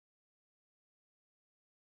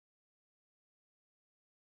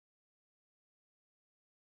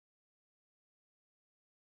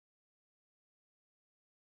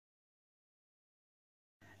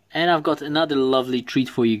And I've got another lovely treat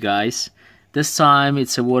for you guys. This time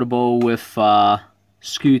it's a water bowl with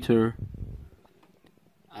scooter.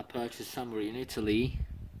 I purchased somewhere in Italy.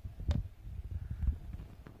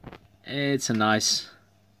 It's a nice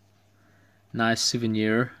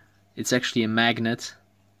souvenir. It's actually a magnet.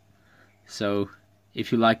 So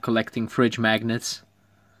if you like collecting fridge magnets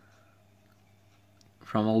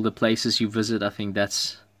from all the places you visit, I think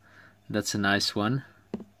that's a nice one.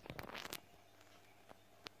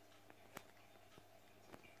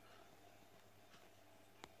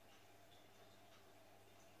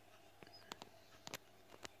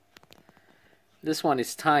 This one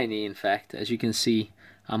is tiny, in fact. As you can see,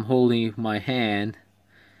 I'm holding it with my hand,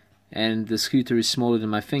 and the scooter is smaller than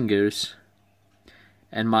my fingers,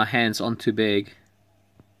 and my hands aren't too big.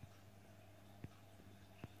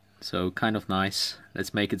 So kind of nice.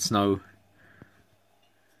 Let's make it snow.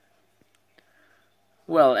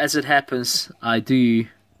 Well, as it happens, I do,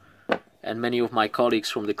 and many of my colleagues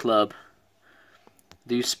from the club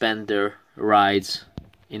do spend their rides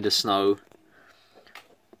in the snow.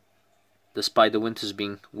 Despite the winters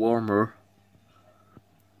being warmer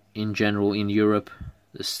in general in Europe,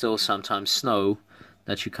 there's still sometimes snow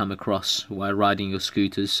that you come across while riding your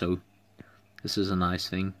scooters, so this is a nice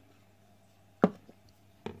thing.